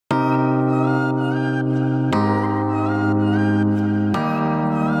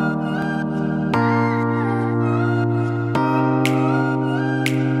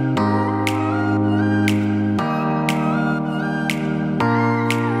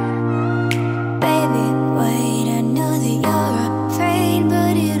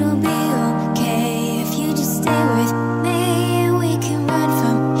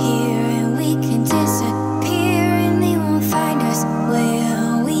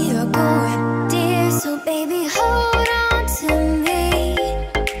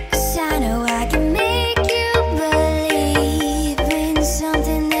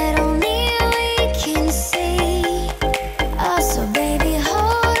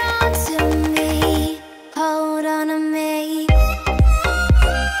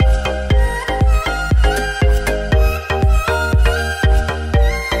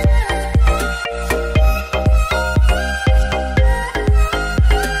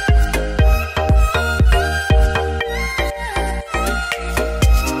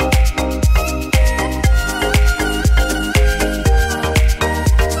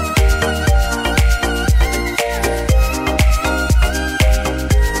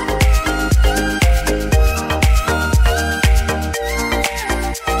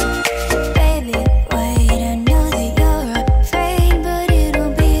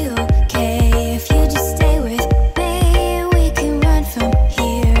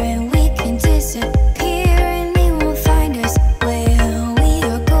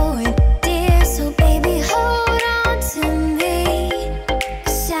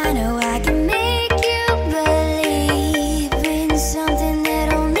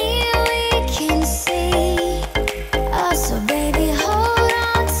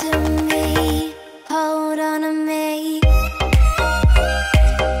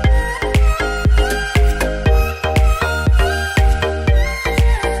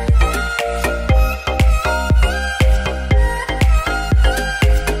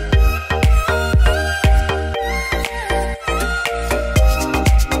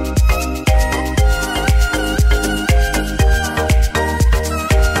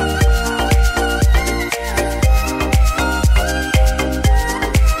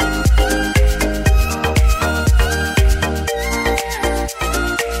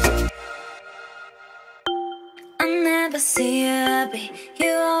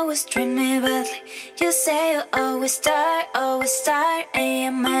You always treat me badly. You say you always start, and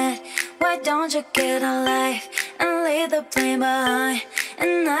you're mad. Why don't you get a life and leave the blame behind?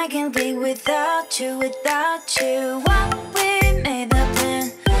 And I can't be without you, without you. What we made the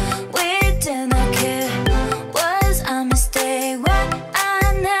plan, we did not care. Was a mistake, why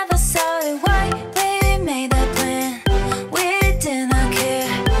I never saw it. Why we made the plan, we did not care.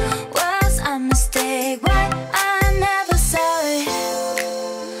 Was a mistake, why I never saw it.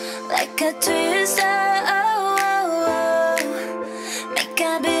 Like a twister, oh, oh, oh. Make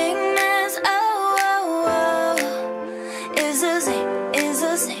a big mess, oh, oh, oh. It's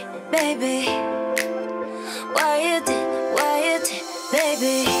a sin, baby. Why you did,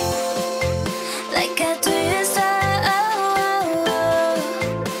 baby. Like a twister, oh, oh, oh.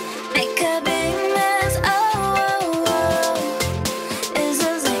 Make a big mess, oh, oh, oh. It's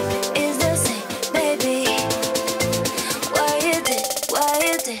a sin, baby. Why you did,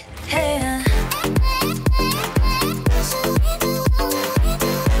 hey.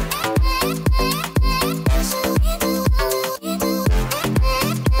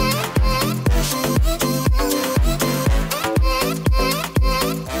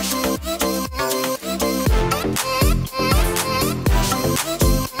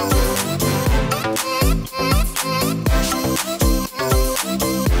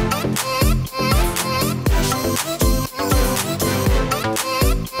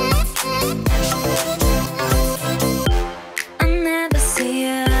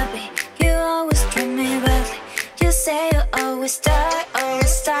 Say you always start,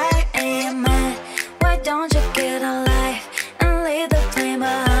 and you're mad. Why don't you get a life and leave the blame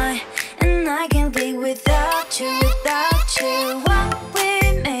behind? And I can't be without you, without you. What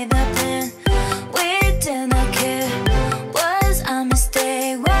we made the plan, we did not care. Was a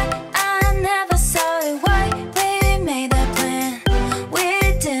mistake, why I never saw it. Why we made the plan, we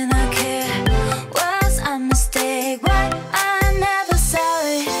did not care. Was a mistake, why I never saw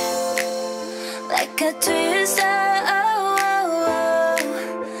it. Like a twister, oh, oh,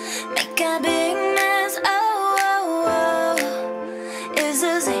 oh. Make a big mess, oh, oh, oh. It's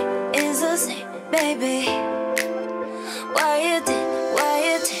a sin, baby. Why you did,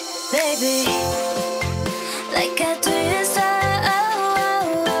 baby.